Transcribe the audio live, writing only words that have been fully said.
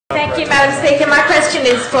Thank you, Madam Speaker. My question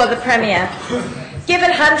is for the Premier.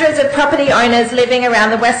 Given hundreds of property owners living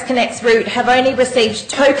around the WestConnex route have only received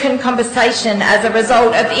token compensation as a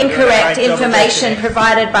result of incorrect information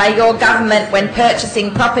provided by your government when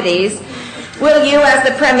purchasing properties, will you, as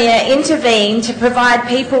the Premier, intervene to provide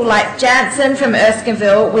people like Jansen from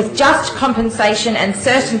Erskineville with just compensation and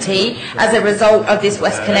certainty as a result of this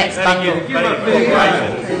WestConnex bungle?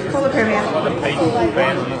 Call the Premier.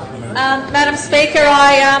 Madam Speaker,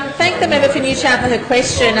 I thank the member for Newtown for her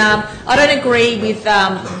question. I don't agree with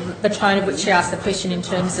the tone of which she asked the question in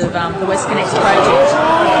terms of the WestConnex project.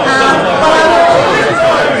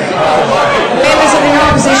 Members of the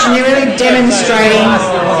opposition, you're really demonstrating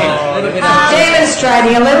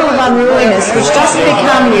a level of unruliness which doesn't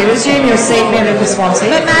become you. Resume your seat, Member for Swansea.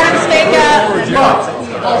 But Madam Speaker,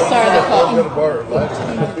 oh sorry, the clock.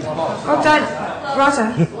 Oh, don't, Roger.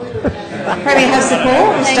 Premier has the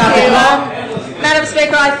call. We'll start the clock. Madam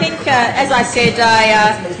Speaker, I think, as I said,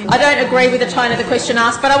 I don't agree with the tone of the question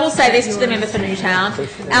asked, but I will say this to the member for Newtown.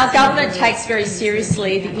 Our government takes very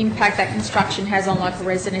seriously the impact that construction has on local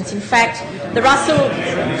residents. In fact, the Russell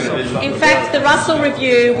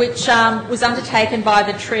Review, which was undertaken by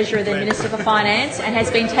the Treasurer, the Minister for Finance, and has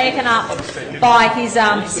been taken up by his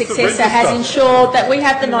successor, has ensured that we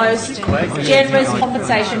have the most generous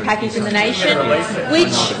compensation package in the nation,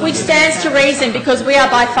 which stands to reason because we are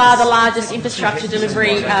by far the largest infrastructure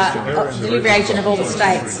delivery agent of all the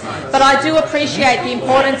states. But I do appreciate the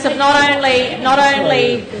importance of not only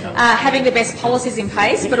having the best policies in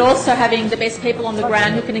place, but also having the best people on the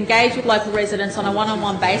ground who can engage with local residents on a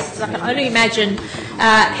one-on-one basis. I can only imagine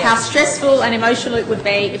how stressful and emotional it would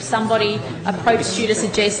be if somebody approached you to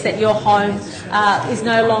suggest that your home is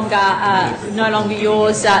no longer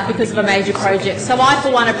yours because of a major project. So I,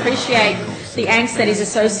 for one, appreciate the angst that is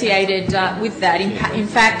associated with that. In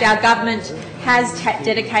fact, our government has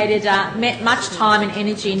dedicated much time and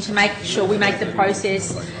energy into making sure we make the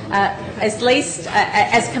process as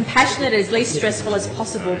compassionate, as least stressful as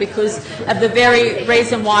possible, because of the very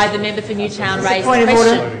reason why the member for Newtown raised the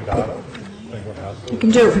question. Point of order. You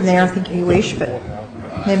can do it from there, I think, if you wish, but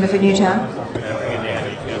member for Newtown.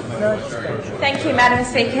 Thank you, Madam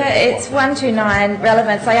Speaker. It's 129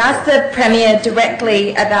 relevance. I asked the Premier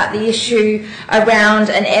directly about the issue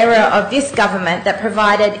around an error of this government that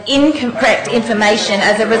provided incorrect information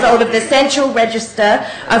as a result of the Central Register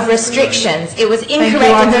of Restrictions. It was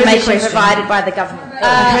incorrect information provided by the government.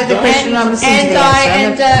 I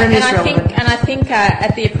think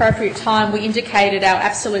at the appropriate time we indicated our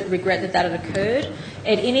absolute regret that had occurred.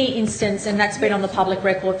 At any instance, and that's been on the public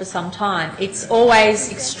record for some time, it's always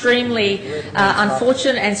extremely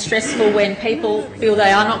unfortunate and stressful when people feel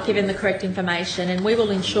they are not given the correct information, and we will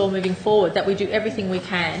ensure moving forward that we do everything we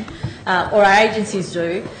can, or our agencies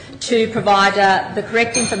do, to provide the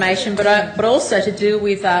correct information, but also to deal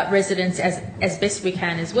with residents as best we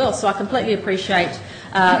can as well. So I completely appreciate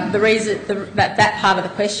that part of the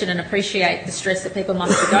question and appreciate the stress that people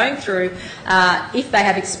must be going through if they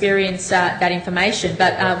have experienced that information.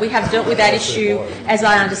 But we have dealt with that issue as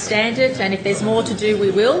I understand it, and if there's more to do,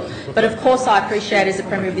 we will. But of course I appreciate as the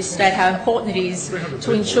Premier of this state how important it is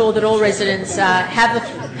to ensure that all residents have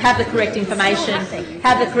the correct information,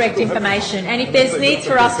 and if there's need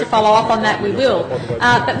for us to follow up on that, we will.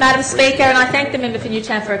 But Madam Speaker, and I thank the member for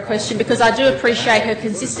Newtown for her question, because I do appreciate her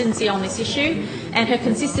consistency on this issue and her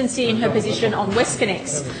consistency in her position on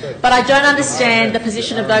WestConnex. But I don't understand the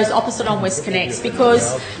position of those opposite on WestConnex,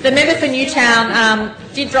 because the member for Newtown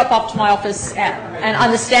did drop off to my office, and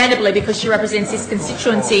understandably because she represents this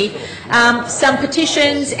constituency, some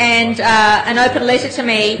petitions and an open letter to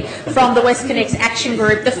me from the WestConnex Action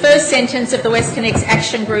Group. The first sentence of the WestConnex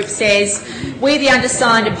Action Group says, "We, the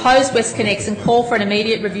undersigned, oppose WestConnex and call for an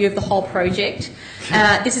immediate review of the whole project."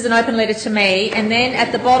 This is an open letter to me, and then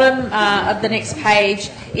at the bottom of the next page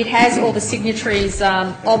it has all the signatories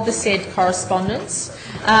of the said correspondence,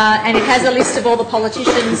 and it has a list of all the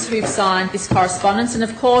politicians who've signed this correspondence, and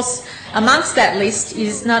of course amongst that list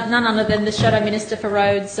is none other than the Shadow Minister for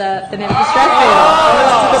Roads, the member for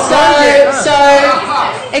Stratfield. So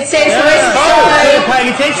it says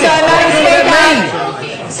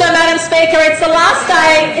So, Madam Speaker, it's the last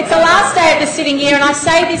day. It's the last day of the sitting year, and I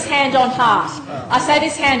say this hand on heart.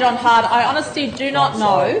 I honestly do not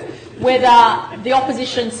know whether the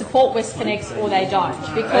opposition support WestConnex or they don't,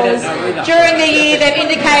 because during the year they've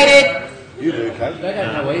indicated. You do, Kate. They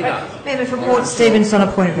don't know either. Member for Port Stephens on a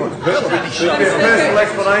point of order. Personal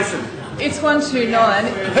explanation. It's 129.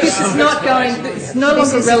 This is not going. It's no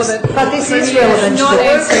longer relevant. But this is relevant.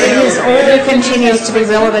 It is all continues to be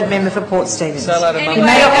relevant, Member for Port Stephens. Anyway, You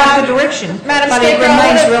may not like the direction, Madam but Speaker, it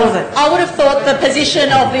remains relevant. I would have thought the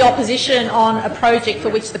position of the opposition on a project for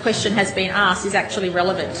which the question has been asked is actually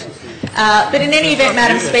relevant. But in any event,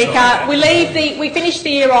 Madam Speaker, we finished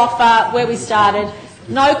the year off where we started.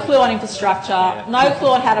 No clue on infrastructure, no clue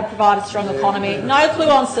on how to provide a strong economy, no clue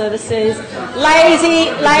on services. Lazy,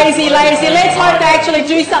 lazy, lazy. Let's hope they actually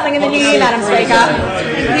do something in the new year, Madam Speaker.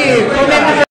 Thank you.